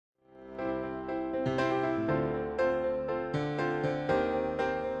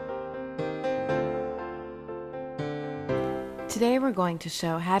Today we're going to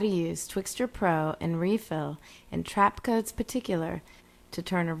show how to use Twixtor Pro and Refill in Trapcode's particular to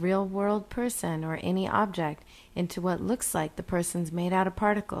turn a real-world person or any object into what looks like the person's made out of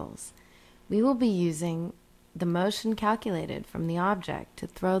particles. We will be using the motion calculated from the object to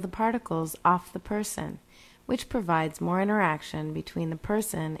throw the particles off the person, which provides more interaction between the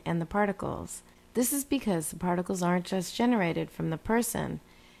person and the particles. This is because the particles aren't just generated from the person,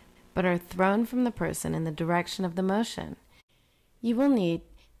 but are thrown from the person in the direction of the motion. You will need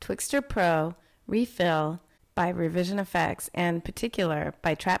Twixtor Pro, Refill by Revision Effects, and Particular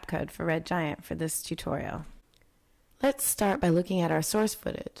by Trapcode for Red Giant for this tutorial. Let's start by looking at our source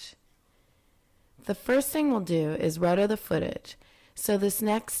footage. The first thing we'll do is roto the footage, so this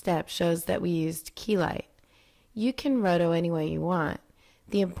next step shows that we used keylight. You can roto any way you want.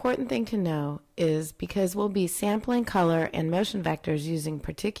 The important thing to know is because we'll be sampling color and motion vectors using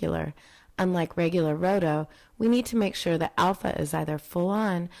Particular, unlike regular roto, we need to make sure that alpha is either full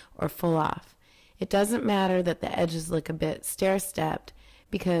on or full off. It doesn't matter that the edges look a bit stair-stepped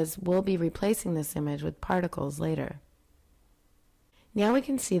because we'll be replacing this image with particles later. Now we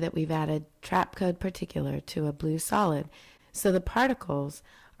can see that we've added Trapcode Particular to a blue solid, so the particles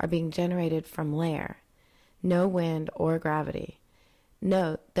are being generated from layer, no wind or gravity.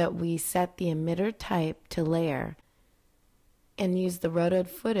 Note that we set the emitter type to layer and use the rotoed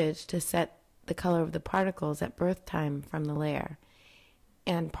footage to set the color of the particles at birth time from the layer.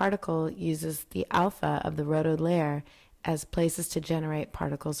 And particle uses the alpha of the rotoed layer as places to generate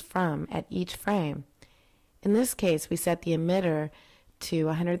particles from at each frame. In this case, we set the emitter to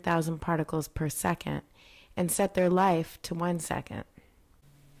 100,000 particles per second and set their life to 1 second.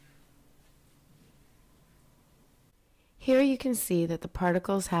 Here you can see that the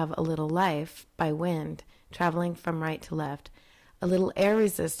particles have a little life by wind traveling from right to left, a little air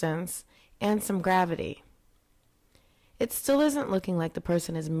resistance, and some gravity. It still isn't looking like the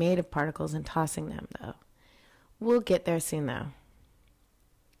person is made of particles and tossing them, though. We'll get there soon, though.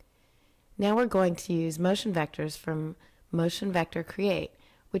 Now we're going to use motion vectors from Motion Vector Create,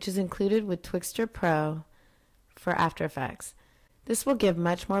 which is included with Twixtor Pro for After Effects. This will give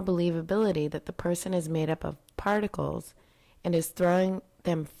much more believability that the person is made up of particles and is throwing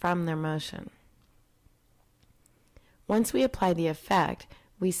them from their motion. Once we apply the effect,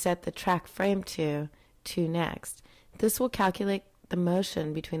 we set the track frame to next. This will calculate the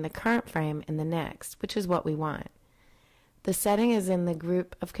motion between the current frame and the next, which is what we want. The setting is in the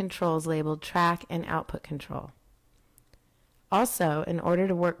group of controls labeled Track and Output Control. Also, in order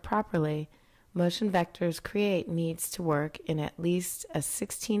to work properly, Motion Vectors Create needs to work in at least a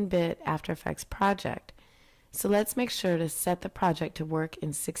 16-bit After Effects project. So let's make sure to set the project to work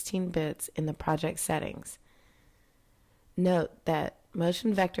in 16 bits in the project settings. Note that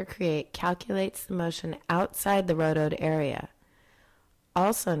Motion Vector Create calculates the motion outside the rotoed area.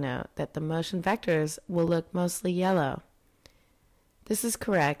 Also note that the motion vectors will look mostly yellow. This is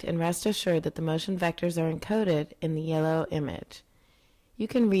correct, and rest assured that the motion vectors are encoded in the yellow image. You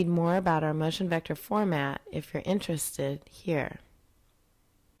can read more about our motion vector format if you're interested here.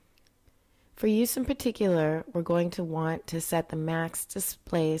 For use in Particular, we're going to want to set the max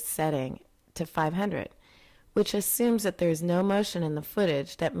display setting to 500. Which assumes that there is no motion in the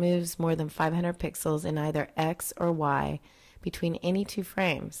footage that moves more than 500 pixels in either X or Y between any two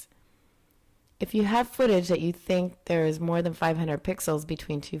frames. If you have footage that you think there is more than 500 pixels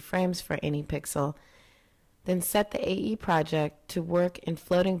between two frames for any pixel, then set the AE project to work in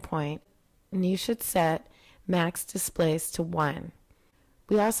floating point, and you should set max displays to 1.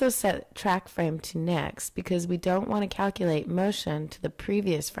 We also set track frame to next because we don't want to calculate motion to the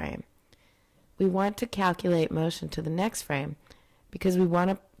previous frame. We want to calculate motion to the next frame because we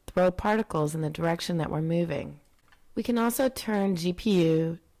want to throw particles in the direction that we're moving. We can also turn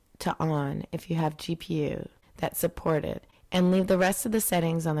GPU to on if you have GPU that's supported and leave the rest of the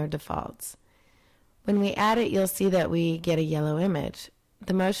settings on their defaults. When we add it, you'll see that we get a yellow image.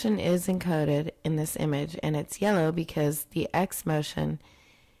 The motion is encoded in this image, and it's yellow because the X motion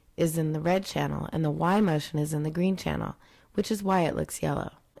is in the red channel and the Y motion is in the green channel, which is why it looks yellow.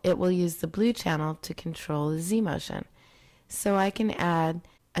 It will use the blue channel to control the Z motion. So I can add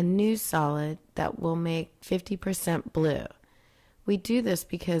a new solid that will make 50% blue. We do this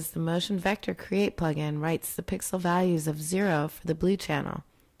because the Motion Vector Create plugin writes the pixel values of 0 for the blue channel,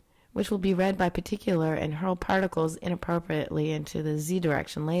 which will be read by Particular and hurl particles inappropriately into the Z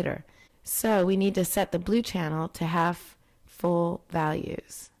direction later. So we need to set the blue channel to half full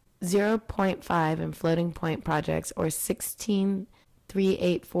values, 0.5 in floating point projects or 16.384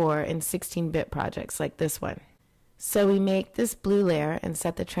 in 16-bit projects like this one. So we make this blue layer and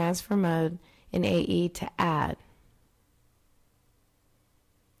set the transfer mode in AE to add.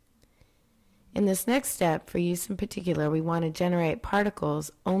 In this next step, for use in particular, we want to generate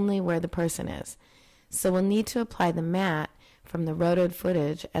particles only where the person is. So we'll need to apply the mat from the rotoed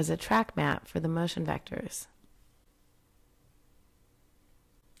footage as a track mat for the motion vectors.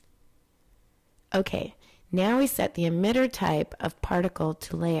 Okay, now we set the emitter type of particle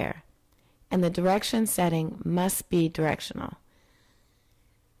to layer, and the direction setting must be directional.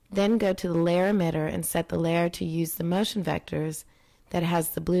 Then go to the layer emitter and set the layer to use the motion vectors that has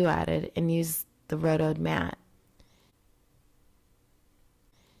the blue added and use the rotoed mat.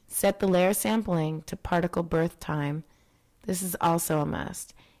 Set the layer sampling to particle birth time. This is also a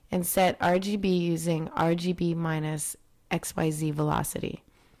must. And set RGB using RGB minus XYZ velocity.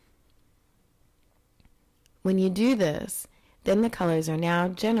 When you do this, then the colors are now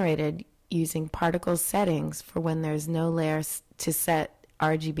generated using particle settings for when there's no layer to set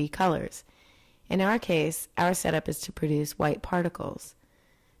RGB colors. In our case, our setup is to produce white particles.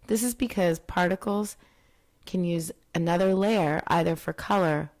 This is because particles can use another layer either for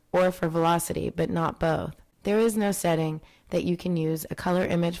color or for velocity, but not both. There is no setting that you can use a color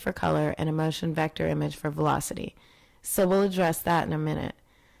image for color and a motion vector image for velocity. So we'll address that in a minute.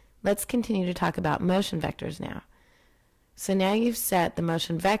 Let's continue to talk about motion vectors now. So now you've set the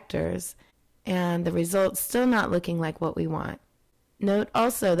motion vectors and the result's still not looking like what we want. Note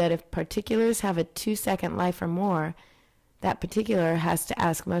also that if particulars have a 2-second life or more, that particular has to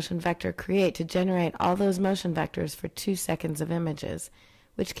ask motion vector create to generate all those motion vectors for 2 seconds of images,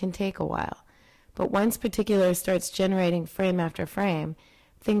 which can take a while. But once particular starts generating frame after frame,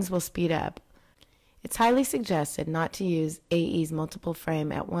 things will speed up. It's highly suggested not to use AE's multiple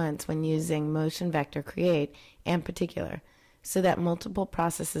frame at once when using motion vector create and particular, so that multiple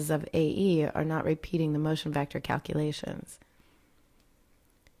processes of AE are not repeating the motion vector calculations.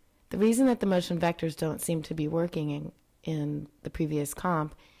 The reason that the motion vectors don't seem to be working in the previous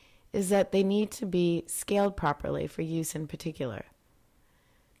comp is that they need to be scaled properly for use in particular.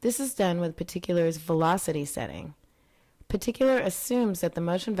 This is done with particular's velocity setting. Particular assumes that the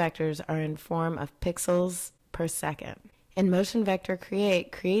motion vectors are in form of pixels per second, and motion vector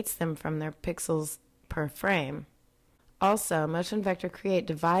create creates them from their pixels per frame. Also, motion vector create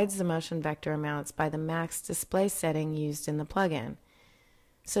divides the motion vector amounts by the max display setting used in the plugin.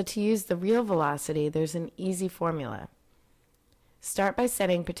 So to use the real velocity, there's an easy formula. Start by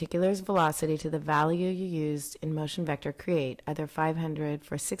setting particular's velocity to the value you used in motion vector create, either 500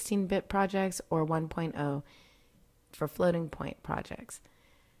 for 16-bit projects or 1.0 for floating point projects.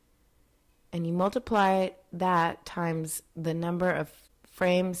 And you multiply that times the number of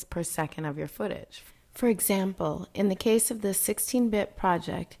frames per second of your footage. For example, in the case of the 16-bit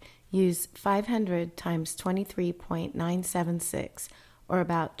project, use 500 times 23.976, or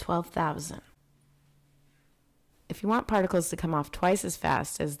about 12,000. If you want particles to come off twice as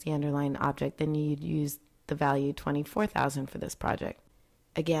fast as the underlying object, then you'd use the value 24,000 for this project.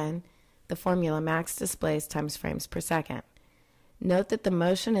 Again, the formula max displays times frames per second. Note that the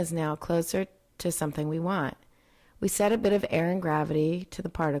motion is now closer to something we want. We set a bit of air and gravity to the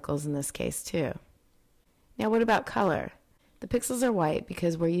particles in this case too. Now what about color? The pixels are white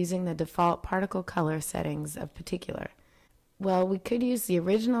because we're using the default particle color settings of particular. Well, we could use the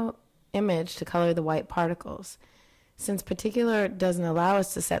original image to color the white particles. Since particular doesn't allow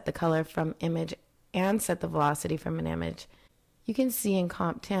us to set the color from image and set the velocity from an image, you can see in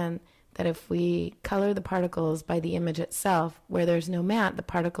Comp 10 that if we color the particles by the image itself, where there's no mat, the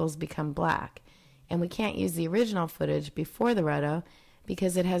particles become black. And we can't use the original footage before the roto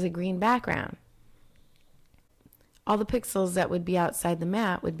because it has a green background. All the pixels that would be outside the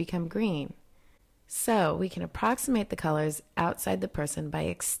mat would become green. So we can approximate the colors outside the person by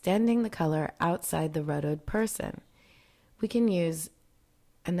extending the color outside the rotoed person. We can use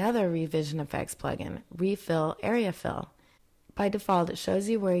another revision effects plugin, Refill Area Fill. By default, it shows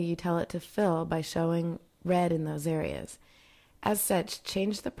you where you tell it to fill by showing red in those areas. As such,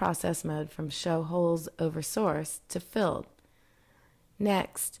 change the process mode from Show Holes Over Source to Filled.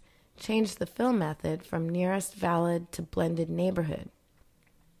 Next, change the fill method from Nearest Valid to Blended Neighborhood.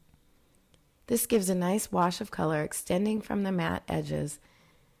 This gives a nice wash of color extending from the matte edges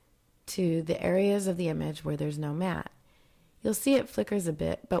to the areas of the image where there's no matte. You'll see it flickers a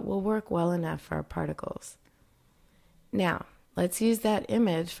bit, but will work well enough for our particles. Now, let's use that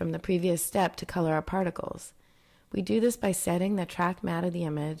image from the previous step to color our particles. We do this by setting the track matte of the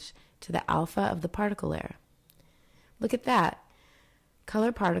image to the alpha of the particle layer. Look at that.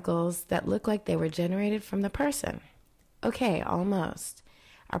 Color particles that look like they were generated from the person. Okay, almost.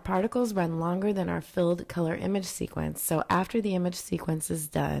 Our particles run longer than our filled color image sequence, so after the image sequence is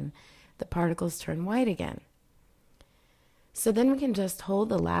done, the particles turn white again. So then we can just hold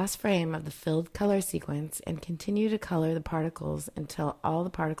the last frame of the filled color sequence and continue to color the particles until all the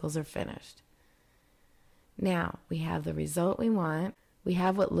particles are finished. Now we have the result we want. We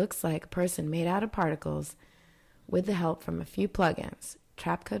have what looks like a person made out of particles with the help from a few plugins,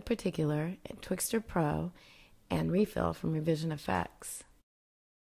 Trapcode Particular, and Twixtor Pro, and Refill from Revision Effects.